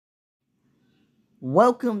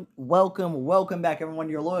Welcome back, everyone.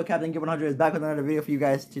 Your loyal Captain Gear 100 is back with another video for you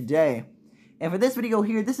guys today. And for this video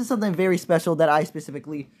here, this is something very special that I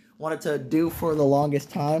specifically wanted to do for the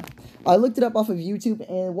longest time. I looked it up off of YouTube,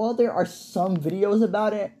 and while there are some videos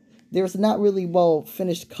about it, there's not really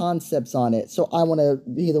finished concepts on it. So I want to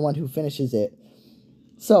be the one who finishes it.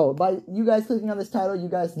 So by you guys clicking on this title, you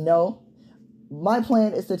guys know my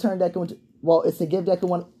plan is to turn Deku into, it's to give Deku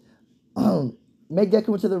one. Make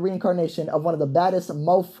Deku into the reincarnation of one of the baddest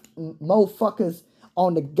motherfuckers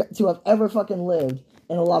to have ever fucking lived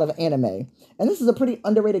in a lot of anime. And this is a pretty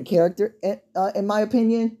underrated character, in my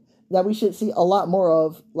opinion, that we should see a lot more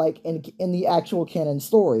of, like, in the actual canon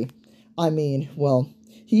story. I mean,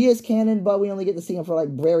 he is canon, but we only get to see him for, like,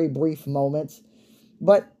 very brief moments.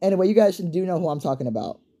 But anyway, you guys do know who I'm talking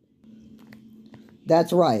about.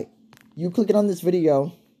 That's right. You clicking on this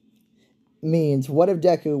video means, what if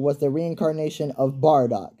Deku was the reincarnation of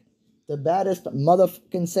Bardock, the baddest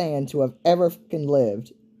motherfucking Saiyan to have ever fucking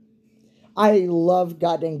lived? I love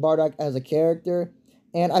goddamn Bardock as a character,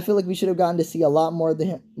 and I feel like we should have gotten to see a lot more of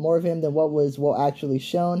him than what was actually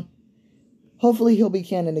shown. Hopefully he'll be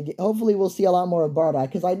canon again. Hopefully we'll see a lot more of Bardock,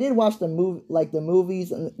 because I did watch the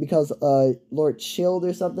movies, because Lord Chilled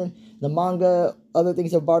or something, the manga, other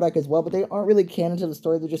things of Bardock as well, but they aren't really canon to the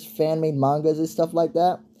story. They're just fan-made mangas and stuff like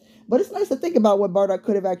that. But it's nice to think about what Bardock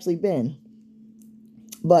could have actually been.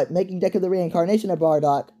 But making Deku the reincarnation of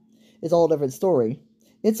Bardock is a whole different story.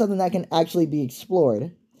 It's something that can actually be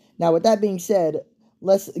explored. Now, with that being said,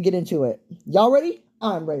 let's get into it. Y'all ready?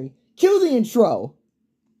 I'm ready. Cue the intro!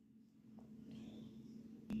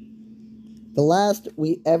 The last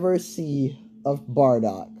we ever see of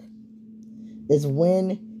Bardock is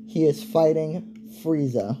when he is fighting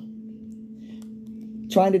Frieza,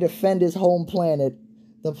 trying to defend his home planet,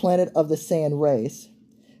 the planet of the Saiyan race,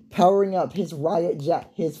 powering up his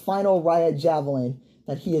final riot javelin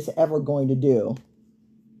that he is ever going to do.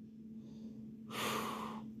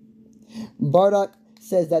 Bardock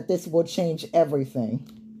says that this will change everything,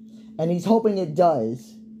 and he's hoping it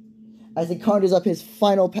does, as he conjures up his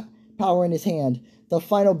final power in his hand, the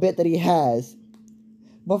final bit that he has.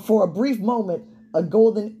 But for a brief moment, a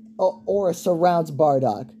golden aura surrounds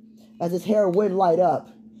Bardock, as his hair would light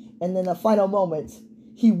up, and in the final moments,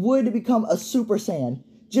 he would become a Super Saiyan,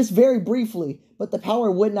 just very briefly, but the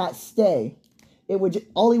power would not stay.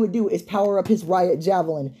 All he would do is power up his riot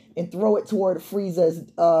javelin and throw it toward Frieza's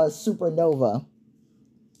supernova,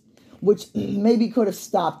 which maybe could have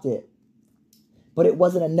stopped it, but it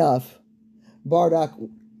wasn't enough. Bardock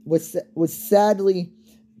was sadly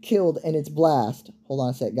killed in its blast. Hold on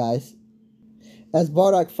a sec, guys. As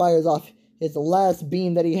Bardock fires off his last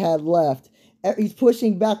beam that he had left, he's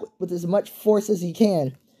pushing back with as much force as he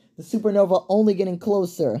can. The supernova only getting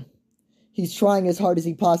closer. He's trying as hard as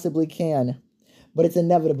he possibly can, but it's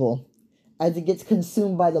inevitable. As he gets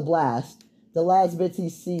consumed by the blast, the last bits he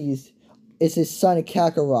sees is his son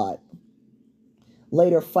Kakarot,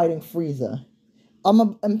 later fighting Frieza. I'm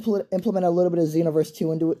going to implement a little bit of Xenoverse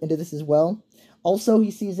 2 into this as well. Also,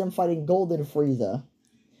 he sees him fighting Golden Frieza,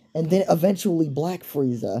 and then eventually Black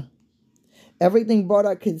Frieza. Everything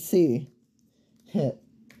Bardock could see,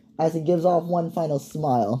 as he gives off one final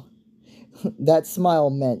smile. That smile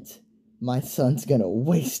meant, my son's gonna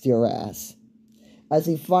waste your ass. As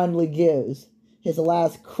he finally gives his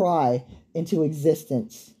last cry into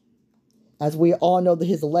existence. As we all know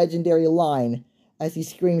his legendary line, as he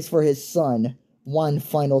screams for his son one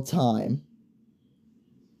final time.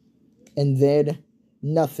 And then,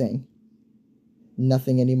 nothing.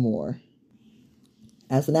 Nothing anymore.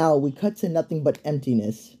 As now, we cut to nothing but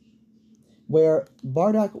emptiness, where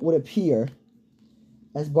Bardock would appear,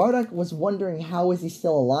 as Bardock was wondering how is he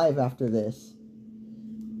still alive after this.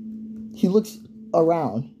 He looks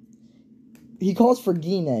around. He calls for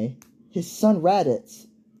Gine, his son Raditz,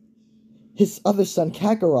 his other son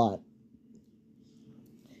Kakarot.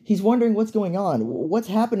 He's wondering what's going on, what's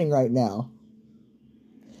happening right now.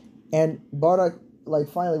 And Bardock,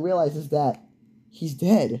 finally realizes that he's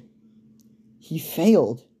dead. He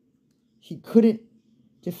failed. He couldn't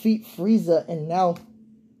defeat Frieza, and now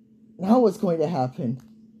what's going to happen?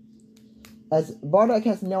 As Bardock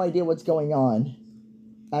has no idea what's going on,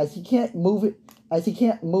 as he can't move,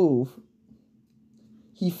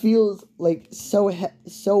 he feels like so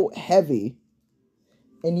heavy,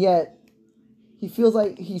 and yet he feels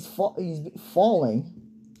like he's falling.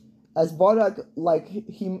 As Bardock,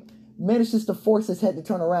 he manages to force his head to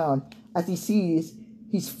turn around, as he sees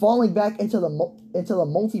he's falling back into the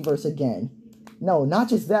multiverse again. No, not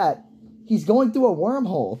just that. He's going through a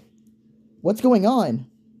wormhole. What's going on?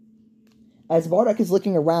 As Bardock is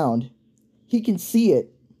looking around, he can see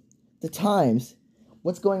it. The times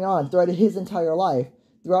what's going on throughout his entire life,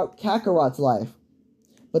 throughout Kakarot's life.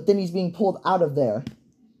 But then he's being pulled out of there.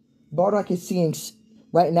 Bardock is seeing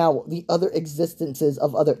right now the other existences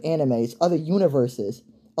of other animes, other universes,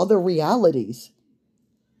 other realities.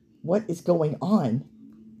 What is going on?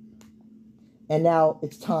 And now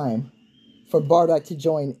it's time for Bardock to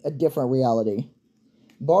join a different reality.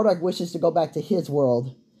 Bardock wishes to go back to his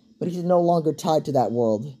world, but he's no longer tied to that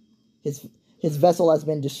world. His vessel has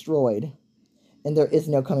been destroyed, and there is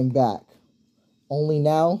no coming back. Only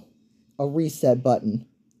now, a reset button.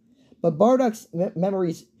 But Bardock's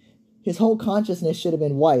memories, his whole consciousness should have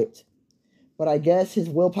been wiped. But I guess his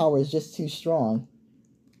willpower is just too strong.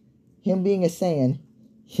 Him being a Saiyan,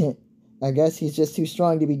 I guess he's just too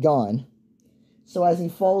strong to be gone. So as he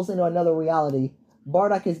falls into another reality,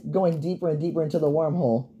 Bardock is going deeper and deeper into the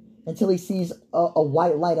wormhole until he sees a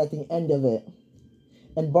white light at the end of it.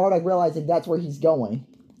 And Bardock realizing that's where he's going.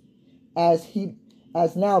 As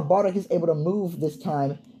now Bardock is able to move this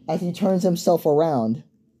time as he turns himself around.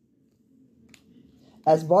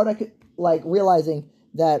 As Bardock, realizing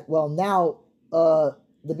that, well, now,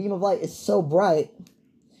 the beam of light is so bright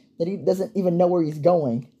that he doesn't even know where he's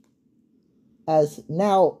going. As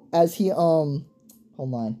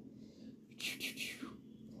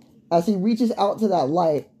he reaches out to that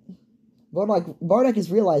light, Bardock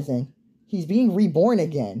is realizing he's being reborn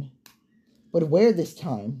again. But where this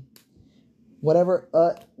time? Whatever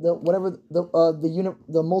the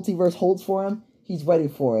multiverse holds for him, he's ready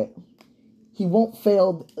for it. He won't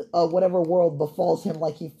fail whatever world befalls him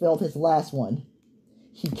like he failed his last one.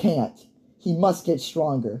 He can't. He must get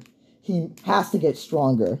stronger. He has to get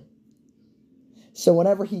stronger. So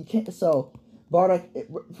whenever he can, Bardock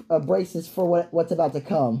braces for what's about to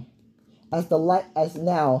come. As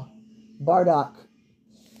now, Bardock,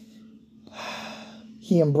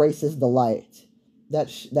 he embraces the light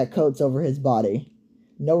that coats over his body.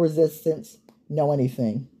 No resistance, no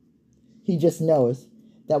anything. He just knows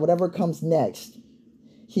that whatever comes next,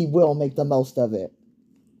 he will make the most of it.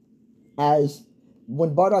 As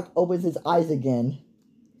when Bardock opens his eyes again,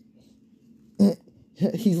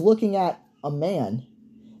 he's looking at a man.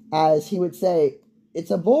 As he would say,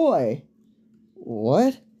 "It's a boy."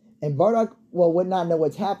 What? And Bardock, would not know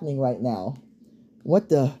what's happening right now.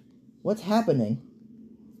 What's happening?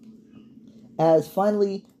 As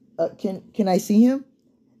finally, can I see him?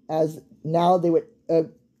 As now they would,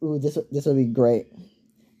 this would be great.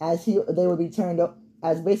 As they would be turned up,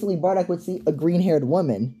 as basically Bardock would see a green-haired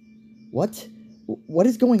woman. What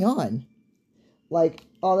is going on?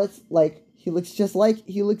 He looks just like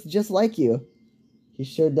you. He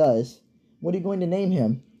sure does. What are you going to name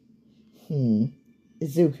him?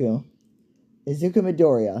 Izuku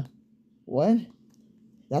Midoriya. What?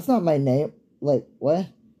 That's not my name. What?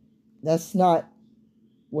 That's not...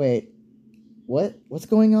 Wait. What? What's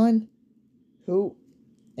going on? Who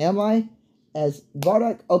am I? As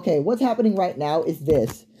Bardock... Okay, what's happening right now is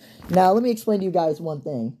this. Now, let me explain to you guys one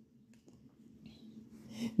thing.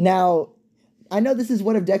 Now, I know this is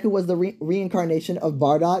what if Deku was the reincarnation of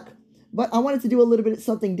Bardock, but I wanted to do a little bit of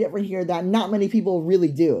something different here that not many people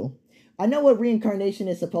really do. I know what reincarnation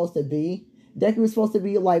is supposed to be. Deku is supposed to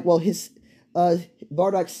be his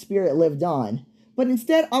Bardock's spirit lived on. But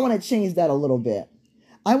instead, I want to change that a little bit.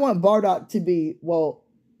 I want Bardock to be,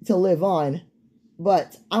 to live on,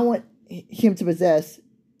 but I want him to possess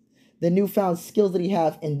the newfound skills that he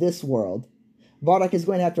have in this world. Bardock is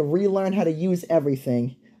going to have to relearn how to use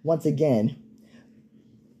everything once again.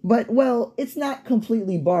 But, it's not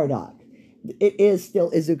completely Bardock. It is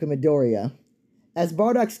still Izuku Midoriya. As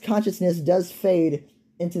Bardock's consciousness does fade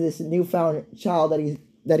into this newfound child that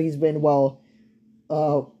he's been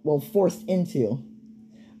forced into.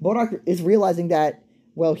 Bardock is realizing that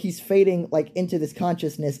he's fading into this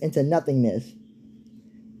consciousness into nothingness.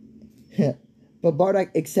 But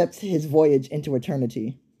Bardock accepts his voyage into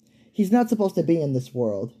eternity. He's not supposed to be in this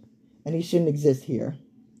world, and he shouldn't exist here.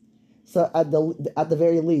 So at the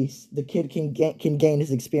very least, the kid can gain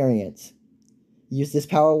his experience. Use this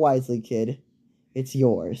power wisely, kid. It's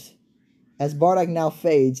yours. As Bardock now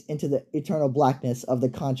fades into the eternal blackness of the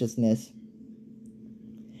consciousness.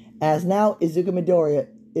 As now Izuku Midoriya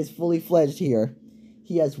is fully fledged here.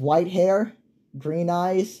 He has white hair, green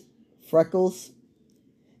eyes, freckles,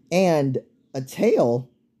 and a tail.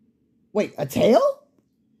 Wait, a tail?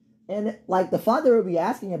 And the father would be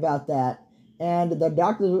asking about that. And the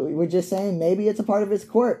doctors were just saying maybe it's a part of his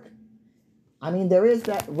quirk. I mean, there is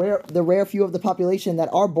the rare few of the population that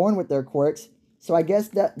are born with their quirks. So I guess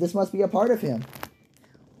that this must be a part of him.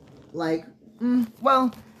 There's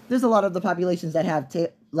a lot of the populations that have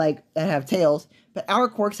tails, but our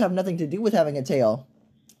quirks have nothing to do with having a tail.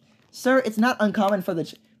 Sir, it's not uncommon for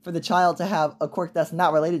the child to have a quirk that's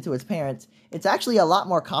not related to his parents. It's actually a lot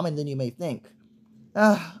more common than you may think.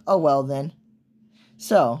 Oh well then.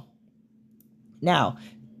 So, now,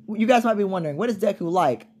 you guys might be wondering, what is Deku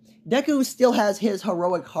like? Deku still has his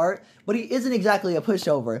heroic heart, but he isn't exactly a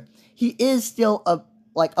pushover. He is still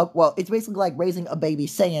well, it's basically like raising a baby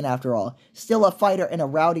Saiyan after all. Still a fighter and a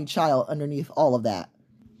rowdy child underneath all of that.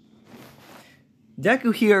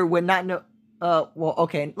 Deku here would not know, well,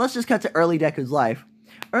 okay, let's just cut to early Deku's life.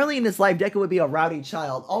 Early in his life, Deku would be a rowdy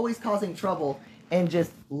child, always causing trouble, and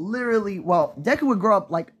just literally, well, Deku would grow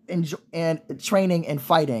up like and training and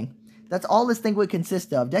fighting. That's all this thing would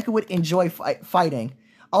consist of. Deku would enjoy fighting.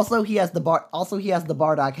 Also, he has the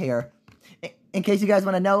Bardock hair. In case you guys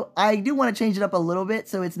want to know, I do want to change it up a little bit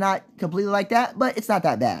so it's not completely like that, but it's not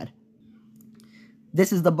that bad.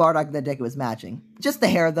 This is the Bardock that Deku is matching. Just the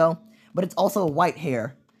hair though, but it's also white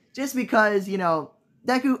hair. Just because, you know,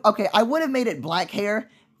 Deku, okay, I would have made it black hair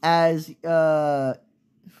as in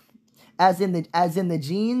the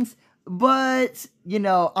jeans, but you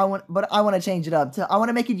know, I want to change it up. I want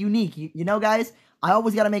to make it unique. You know, guys, I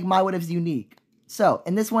always got to make my what ifs unique. So,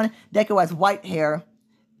 in this one, Deku has white hair,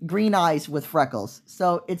 green eyes with freckles.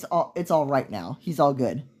 So, it's all right now. He's all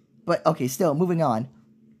good. But okay, still moving on.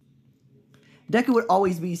 Deku would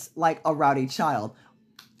always be like a rowdy child.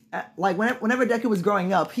 Like whenever Deku was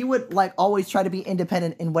growing up, he would like always try to be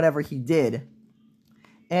independent in whatever he did.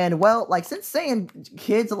 And well, like since Saiyan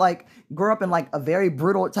kids like grow up in like a very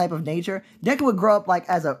brutal type of nature, Deku would grow up like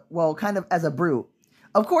as a kind of as a brute.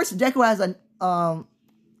 Of course, Deku has an all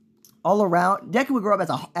around. Deku would grow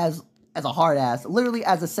up as a hard ass, literally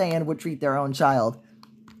as a Saiyan would treat their own child.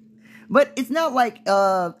 But it's not like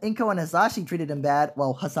Inko and Hasashi treated him bad.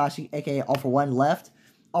 Well, Hasashi, aka All For One, left.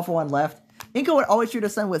 All For One left. Inko would always treat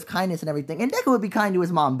his son with kindness and everything, and Deku would be kind to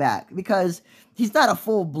his mom back because he's not a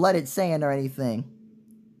full-blooded Saiyan or anything.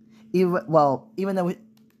 Even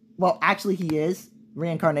though, actually he is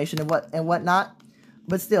reincarnation and whatnot,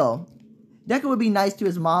 but still, Deku would be nice to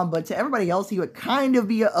his mom, but to everybody else, he would kind of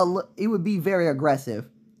be he would be very aggressive.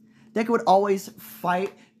 Deku would always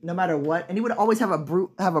fight no matter what, and he would always have a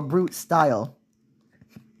brute style.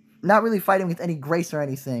 Not really fighting with any grace or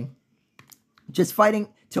anything, just fighting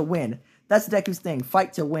to win. That's Deku's thing,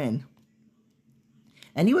 fight to win.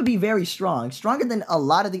 And he would be very strong, stronger than a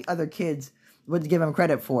lot of the other kids would give him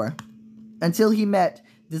credit for, until he met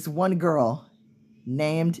this one girl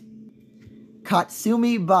named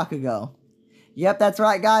Katsumi Bakugo. Yep, that's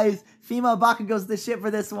right, guys. Female Bakugo's the shit for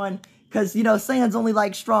this one. Because, you know, Saiyans only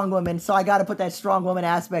like strong women, so I gotta put that strong woman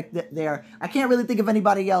aspect there. I can't really think of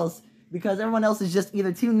anybody else, because everyone else is just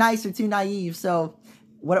either too nice or too naive, so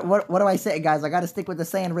what do I say, guys? I gotta stick with the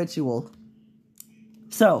Saiyan ritual.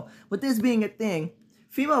 So, with this being a thing,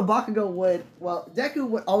 female Bakugo would, well, Deku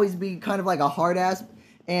would always be kind of like a hard ass,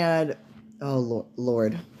 and, oh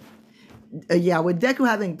lord. Yeah, with Deku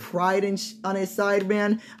having pride on his side,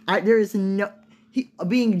 man, there is no,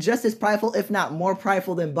 being just as prideful, if not more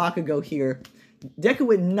prideful than Bakugo here, Deku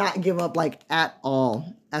would not give up, like, at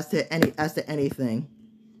all, as to anything.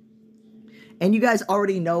 And you guys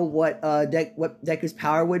already know what Deku's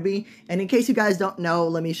power would be, and in case you guys don't know,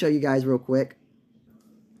 let me show you guys real quick.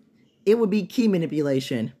 It would be ki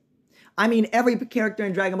manipulation. I mean, every character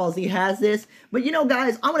in Dragon Ball Z has this, but you know,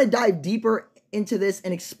 guys, I want to dive deeper into this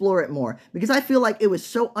and explore it more, because I feel like it was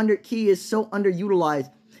ki is so underutilized.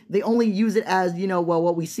 They only use it as, you know, well,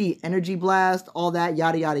 what we see, energy blast, all that,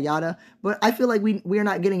 yada, yada, yada. But I feel like we're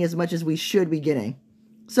not getting as much as we should be getting.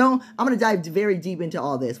 So I'm going to dive very deep into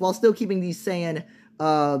all this, while still keeping these Saiyan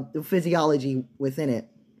physiology within it.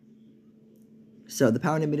 So, the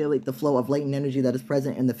power to manipulate the flow of latent energy that is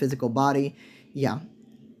present in the physical body. Yeah.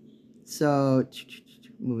 So,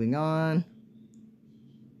 moving on.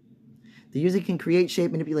 The user can create,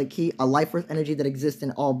 shape, manipulate ki, a life force energy that exists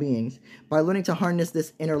in all beings. By learning to harness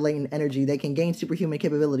this inner latent energy, they can gain superhuman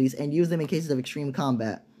capabilities and use them in cases of extreme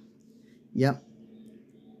combat. Yep.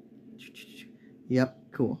 Yep,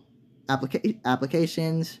 cool.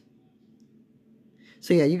 Applications.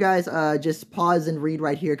 So yeah, you guys just pause and read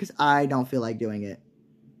right here, because I don't feel like doing it.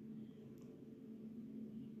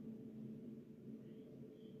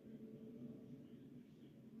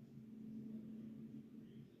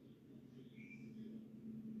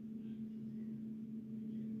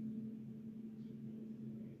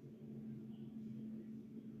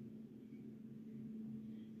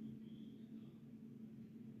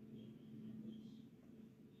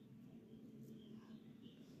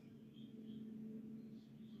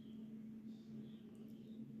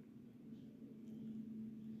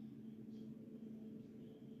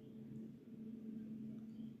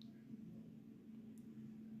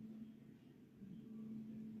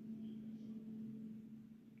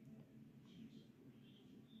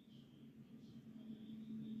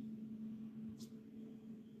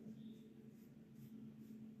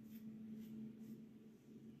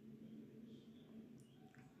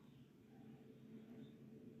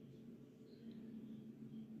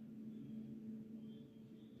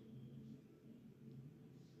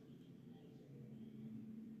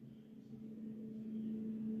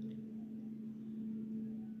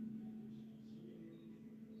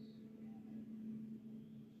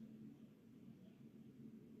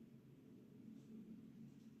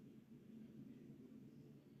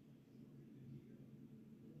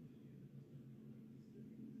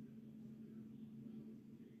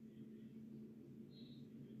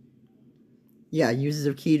 Yeah, users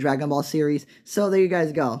of key Dragon Ball series. So there you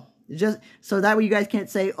guys go. Just so that way you guys can't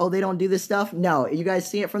say, oh, they don't do this stuff. No, you guys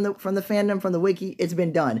see it from the fandom, from the wiki. It's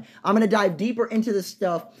been done. I'm gonna dive deeper into this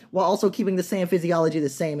stuff while also keeping the same physiology the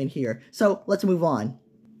same in here. So let's move on.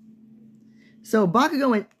 So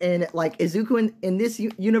Bakugo and like Izuku in this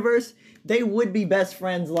universe, they would be best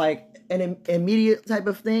friends, like an immediate type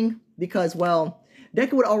of thing, because well,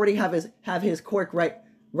 Deku would already have his quirk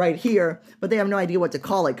right here, but they have no idea what to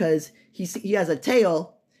call it because he has a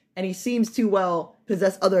tail and he seems to well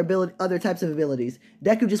possess other types of abilities.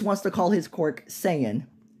 Deku just wants to call his quirk Saiyan.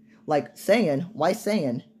 Like Saiyan? Why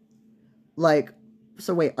Saiyan? Like,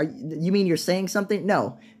 so wait, you mean you're saying something?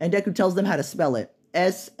 No. And Deku tells them how to spell it.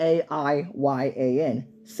 Saiyan.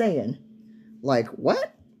 Saiyan. Like,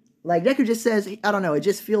 what? Like, Deku just says, I don't know, it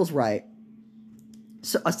just feels right.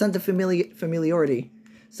 So, a sense of familiarity.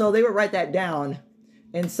 So, they would write that down.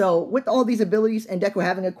 And so, with all these abilities and Deku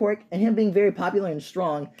having a quirk, and him being very popular and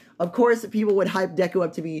strong, of course, people would hype Deku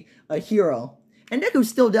up to be a hero. And Deku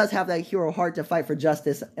still does have that hero heart to fight for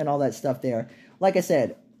justice and all that stuff there. Like I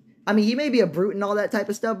said, I mean, he may be a brute and all that type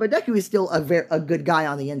of stuff, but Deku is still a good guy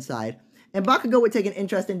on the inside. And Bakugo would take an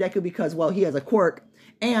interest in Deku because, well, he has a quirk,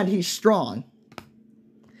 and he's strong.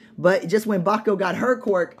 But just when Bakugo got her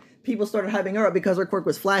quirk, people started hyping her up because her quirk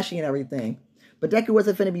was flashy and everything. But Deku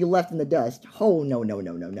wasn't finna be left in the dust. Oh, no.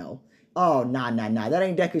 Oh, nah. That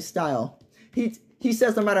ain't Deku's style. He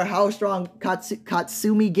says no matter how strong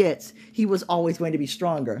Katsumi gets, he was always going to be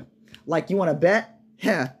stronger. Like, you want to bet?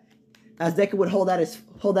 Yeah. As Deku would hold out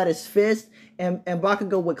his fist, and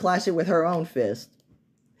Bakugo would clash it with her own fist.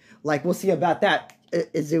 Like, we'll see about that,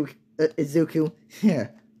 Izuku. Yeah.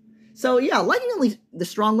 So, yeah, liking only the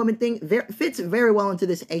strong woman thing fits very well into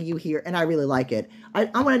this AU here, and I really like it. I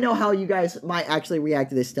want to know how you guys might actually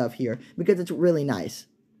react to this stuff here, because it's really nice.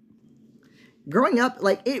 Growing up,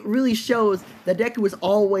 like, it really shows that Deku was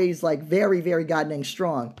always, like, very, very goddamn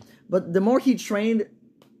strong. But the more he trained,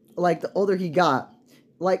 like, the older he got.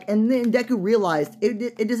 Like, and then Deku realized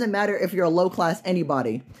it doesn't matter if you're a low-class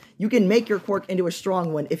anybody. You can make your quirk into a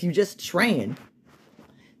strong one if you just train.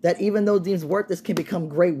 That even though these worthless can become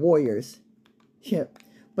great warriors. Yeah.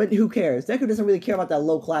 But who cares? Deku doesn't really care about that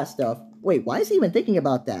low-class stuff. Wait, why is he even thinking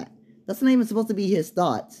about that? That's not even supposed to be his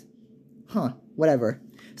thoughts. Huh, whatever.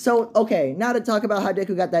 So, okay, now to talk about how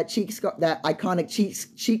Deku got that cheek scar, that iconic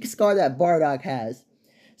cheek scar that Bardock has.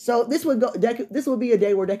 So this would be a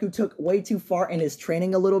day where Deku took way too far in his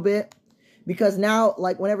training a little bit, because now,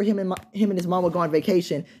 like, whenever him and his mom would go on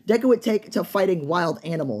vacation, Deku would take to fighting wild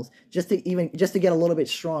animals just to get a little bit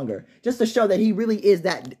stronger, just to show that he really is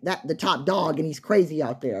the top dog and he's crazy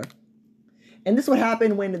out there. And this would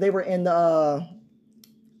happen when they were in the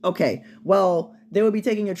okay, well, they would be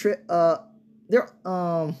taking a trip. I'm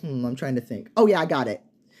trying to think. Oh yeah, I got it.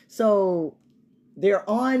 So they're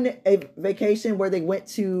on a vacation where they went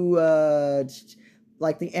to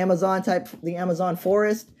like the Amazon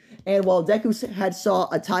forest, and while Deku had saw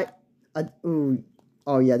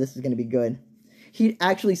oh yeah, this is gonna be good. He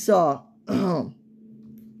actually saw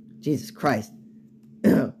Jesus Christ.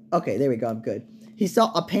 Okay, there we go. I'm good. He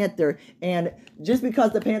saw a panther, and just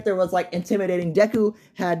because the panther was like intimidating, Deku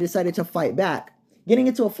had decided to fight back, getting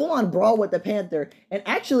into a full-on brawl with the panther and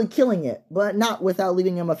actually killing it, but not without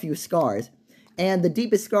leaving him a few scars. And the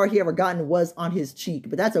deepest scar he ever gotten was on his cheek,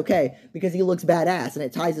 but that's okay because he looks badass and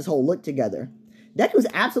it ties his whole look together. Deku's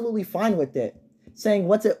absolutely fine with it, saying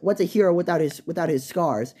what's a hero without his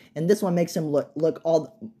scars, and this one makes him look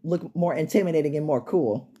more intimidating and more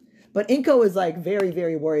cool. But Inko is like very,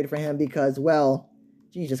 very worried for him because, well,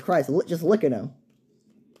 Jesus Christ, just look at him.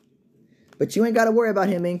 But you ain't got to worry about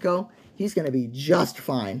him, Inko. He's going to be just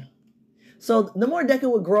fine. So the more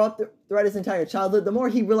Deku would grow up throughout his entire childhood, the more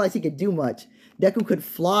he realized he could do much. Deku could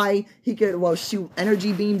fly, he could, well, shoot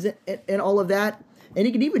energy beams and all of that. And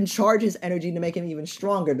he could even charge his energy to make him even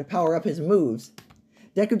stronger, to power up his moves.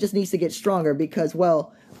 Deku just needs to get stronger because,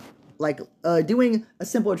 well, like, doing a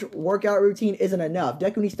simple workout routine isn't enough.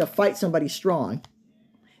 Deku needs to fight somebody strong.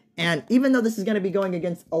 And even though this is going to be going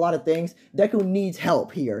against a lot of things, Deku needs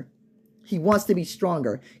help here. He wants to be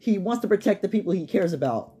stronger. He wants to protect the people he cares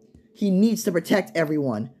about. He needs to protect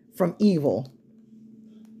everyone from evil.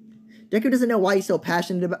 Deku doesn't know why he's so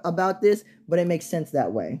passionate about this, but it makes sense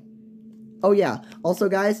that way. Oh yeah, also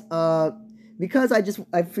guys, because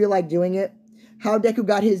I feel like doing it, how Deku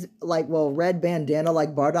got his, like, well, red bandana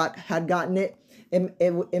like Bardock had gotten it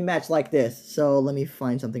matched like this. So let me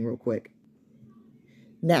find something real quick.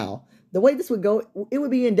 Now, the way this would go, it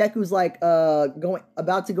would be in Deku's, like,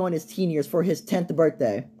 about to go in his teen years for his 10th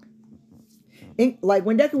birthday. Like,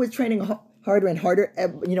 when Deku was training harder and harder,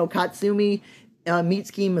 you know, Katsumi,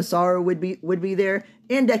 Mitsuki and Masaru would be there,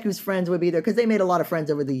 and Deku's friends would be there because they made a lot of friends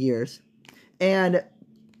over the years. And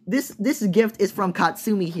this gift is from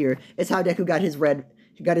Katsumi here. It's how Deku got his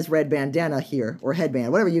red bandana here, or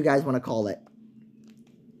headband, whatever you guys want to call it.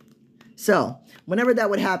 So whenever that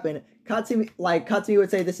would happen, Katsumi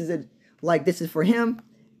would say this is for him.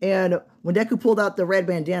 And when Deku pulled out the red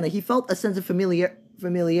bandana, he felt a sense of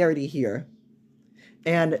familiarity here.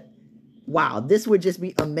 And wow, this would just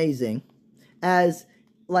be amazing. As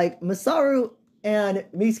like Masaru and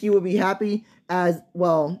Mitsuki would be happy, as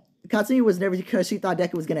well Katsumi was nervous because she thought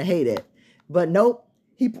Deku was gonna hate it. But nope,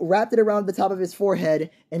 he wrapped it around the top of his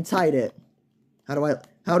forehead and tied it. How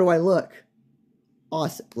do I look?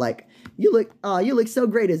 Awesome. Like, you look so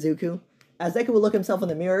great, Izuku. As Deku would look himself in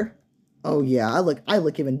the mirror, oh yeah, I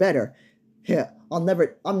look even better. Yeah, I'm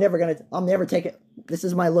never take it. This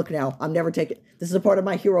is my look now. I'm never taking. This is a part of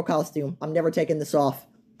my hero costume. I'm never taking this off.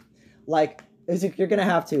 Like, Izuku, you're gonna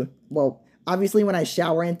have to. Well, obviously when I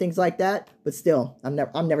shower and things like that, but still, I'm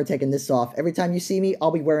never taking this off. Every time you see me,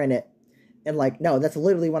 I'll be wearing it. And like, no, that's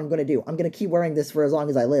literally what I'm gonna do. I'm gonna keep wearing this for as long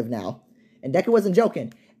as I live now. And Deku wasn't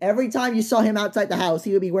joking. Every time you saw him outside the house,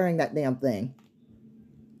 he would be wearing that damn thing.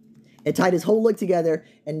 It tied his whole look together,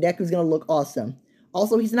 and Deku's gonna look awesome.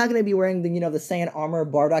 Also, he's not gonna be wearing the the Saiyan armor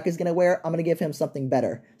Bardock is gonna wear. I'm gonna give him something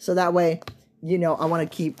better. So that way, I want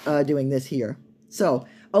to keep doing this here. So,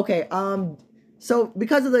 okay, so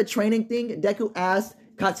because of the training thing, Deku asked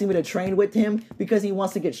Katsumi to train with him because he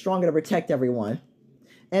wants to get stronger to protect everyone.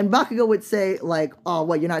 And Bakugo would say, like, oh,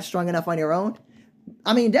 what, you're not strong enough on your own?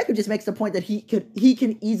 I mean, Deku just makes the point that he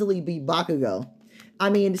can easily beat Bakugo. I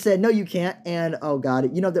mean, said, no, you can't, and, oh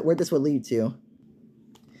god, you know that where this would lead to.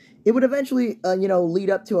 It would eventually, lead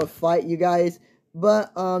up to a fight, you guys,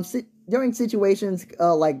 but, during situations,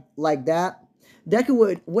 like that,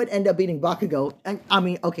 Deku would end up beating Bakugo. And, I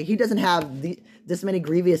mean, okay, he doesn't have this many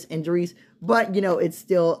grievous injuries, but, it's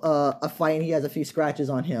still, a fight, and he has a few scratches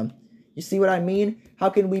on him. You see what I mean? How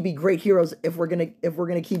can we be great heroes if we're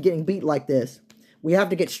gonna keep getting beat like this? We have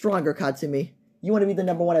to get stronger, Katsumi. You want to be the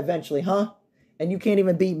 #1 eventually, huh? And you can't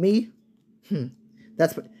even beat me?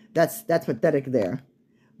 That's pathetic there.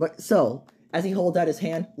 But so, as he holds out his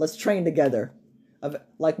hand, let's train together.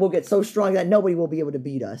 Like, we'll get so strong that nobody will be able to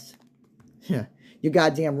beat us. You're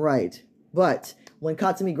goddamn right. But when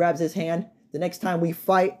Katsumi grabs his hand, the next time we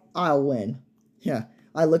fight, I'll win.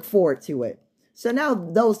 I look forward to it. So now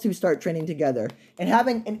those two start training together and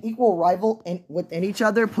having an equal rival within each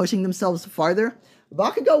other, pushing themselves farther.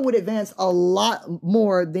 Bakugo would advance a lot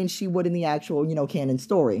more than she would in the actual, canon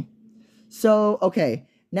story. So, okay,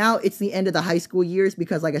 now it's the end of the high school years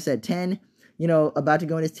because, like I said, 10, about to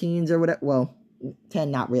go in his teens or whatever. Well, 10,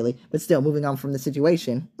 not really, but still, moving on from the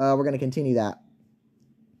situation, we're going to continue that.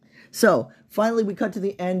 So, finally, we cut to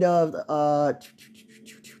the end of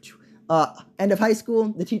high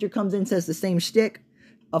school. The teacher comes in, says the same shtick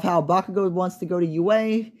of how Bakugo wants to go to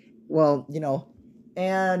UA. Well,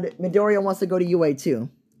 and Midoriya wants to go to UA too.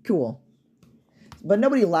 Cool. But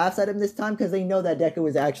nobody laughs at him this time because they know that Deku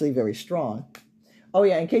is actually very strong. Oh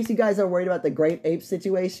yeah, in case you guys are worried about the Great Ape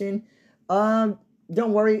situation, don't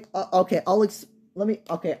worry. Okay,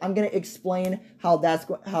 I'm gonna explain how that's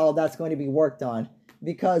going to be worked on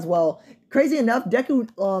because, well, crazy enough,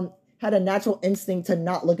 Deku had a natural instinct to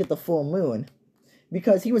not look at the full moon.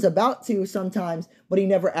 Because he was about to sometimes, but he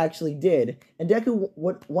never actually did. And Deku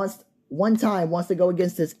one time wants to go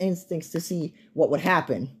against his instincts to see what would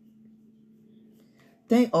happen.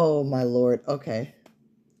 Oh my lord, okay.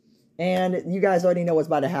 And you guys already know what's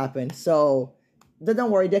about to happen. So,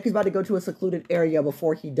 don't worry, Deku's about to go to a secluded area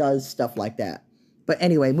before he does stuff like that. But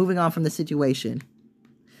anyway, moving on from the situation.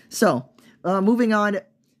 So, moving on.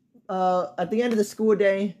 At the end of the school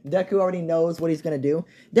day, Deku already knows what he's going to do.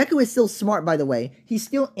 Deku is still smart, by the way. He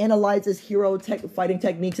still analyzes hero fighting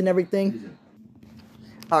techniques and everything.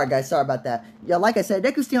 Alright, guys, sorry about that. Yeah, like I said,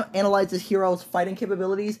 Deku still analyzes heroes' fighting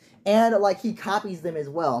capabilities, and, he copies them as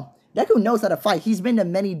well. Deku knows how to fight. He's been to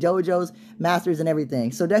many dojos, masters, and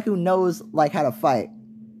everything. So Deku knows, how to fight.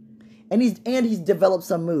 And he's developed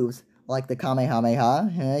some moves, like the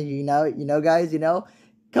Kamehameha. Guys,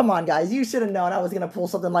 Come on, guys, you should have known I was going to pull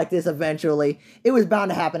something like this eventually. It was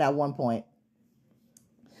bound to happen at one point.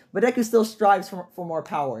 But Deku still strives for more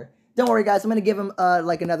power. Don't worry, guys, I'm going to give him,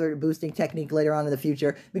 another boosting technique later on in the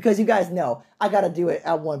future. Because you guys know, I got to do it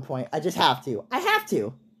at one point. I just have to. I have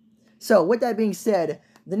to. So, with that being said,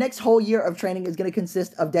 the next whole year of training is going to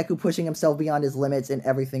consist of Deku pushing himself beyond his limits and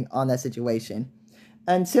everything on that situation.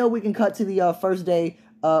 Until we can cut to the first day,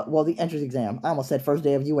 the entrance exam. I almost said first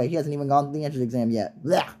day of UA. He hasn't even gone to the entrance exam yet.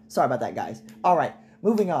 Blech. Sorry about that, guys. Alright,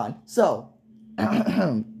 moving on. So,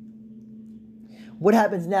 what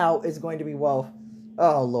happens now is going to be, well,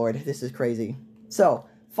 oh lord, this is crazy. So,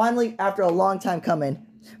 finally, after a long time coming,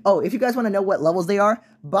 oh, if you guys want to know what levels they are,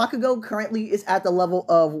 Bakugo currently is at the level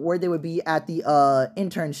of where they would be at the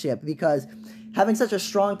internship, because having such a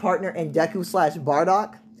strong partner in Deku /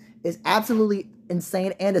 Bardock is absolutely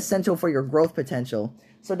insane and essential for your growth potential.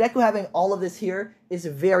 So Deku having all of this here is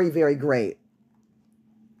very, very great.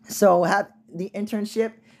 So have the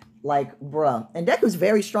internship, like, bruh. And Deku's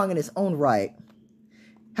very strong in his own right.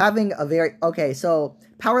 Having a very... Okay, so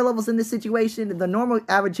power levels in this situation, the normal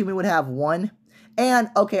average human would have 1. And,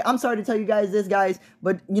 okay, I'm sorry to tell you guys this, guys,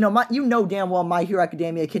 but, you know damn well My Hero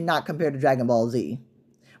Academia cannot compare to Dragon Ball Z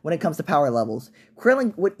when it comes to power levels.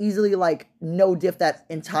 Krillin would easily, like, no-diff that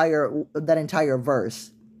entire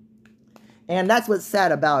verse. And that's what's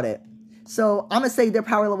sad about it. So, I'm gonna say their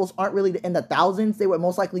power levels aren't really in the thousands. They would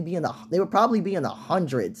most likely be they would probably be in the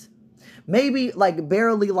hundreds. Maybe, like,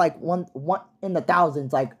 barely, like, one in the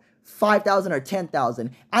thousands, like 5,000 or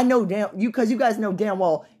 10,000. I know because you guys know damn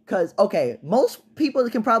well, because, okay, most people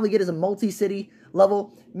can probably get as a multi-city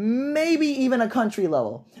level, maybe even a country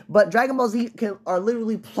level. But Dragon Ball Z are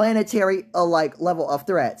literally planetary, like, level of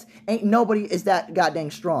threats. Ain't nobody is that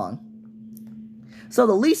goddamn strong. So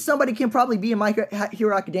the least somebody can probably be in My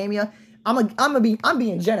Hero Academia, I'm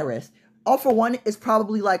being generous. All for one is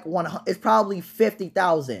probably like it's probably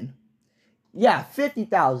 50,000. Yeah,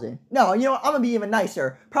 50,000. No, you know what? I'm gonna be even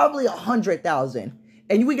nicer. Probably 100,000.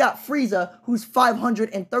 And we got Frieza, who's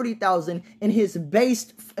 530,000 in his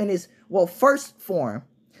first form.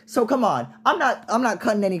 So come on, I'm not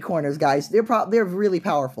cutting any corners, guys. They're really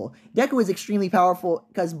powerful. Deku is extremely powerful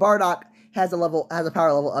because Bardock has a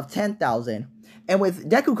power level of 10,000. And with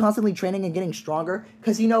Deku constantly training and getting stronger,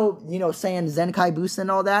 because saying Zenkai boost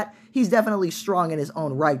and all that, he's definitely strong in his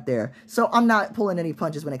own right there. So I'm not pulling any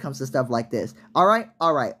punches when it comes to stuff like this. Alright?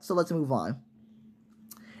 So let's move on.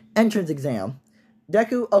 Entrance exam.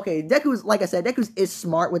 Deku, like I said, Deku is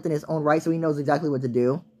smart within his own right, so he knows exactly what to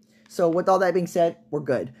do. So with all that being said, we're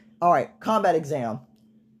good. Alright, combat exam.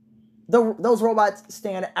 Those robots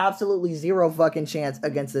stand absolutely zero fucking chance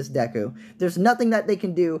against this Deku. There's nothing that they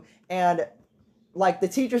can do, and like the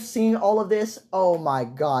teachers seeing all of this, oh my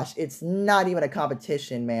gosh, it's not even a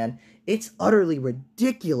competition, man. It's utterly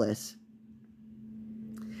ridiculous.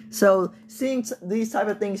 So seeing these type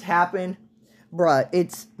of things happen, bruh,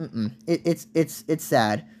 it's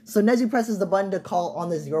sad. So Nezu presses the button to call on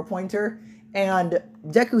the 0-pointer, and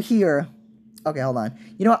Deku here. Okay, hold on.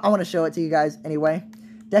 You know what? I want to show it to you guys anyway.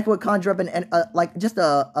 Deku would conjure up just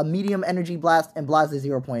a medium energy blast and blast the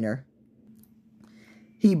 0-pointer.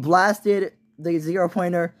 He blasted the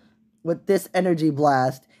 0-pointer with this energy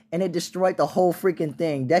blast, and it destroyed the whole freaking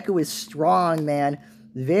thing. Deku is strong, man.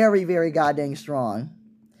 Very, very goddamn strong.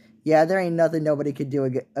 Yeah, there ain't nothing nobody could do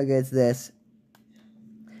against this.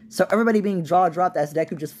 So everybody being jaw dropped as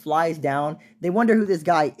Deku just flies down. They wonder who this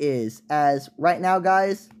guy is. As right now,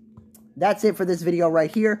 guys, that's it for this video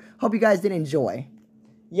right here. Hope you guys did enjoy.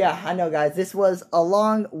 Yeah, I know, guys. This was a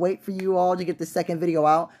long wait for you all to get the second video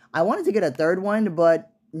out. I wanted to get a third one, but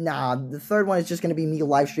nah, the third one is just going to be me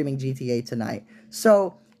live streaming GTA tonight.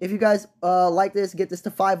 So, if you guys like this, get this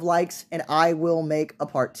to 5 likes, and I will make a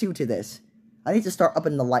part 2 to this. I need to start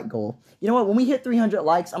upping the like goal. You know what? When we hit 300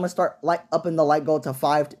 likes, I'm going to start upping the like goal to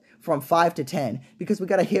from 5 to 10, because we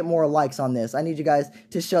got to hit more likes on this. I need you guys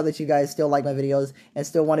to show that you guys still like my videos and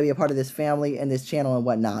still want to be a part of this family and this channel and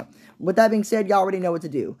whatnot. With that being said, y'all already know what to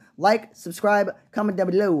do. Like, subscribe, comment down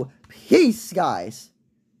below. Peace, guys.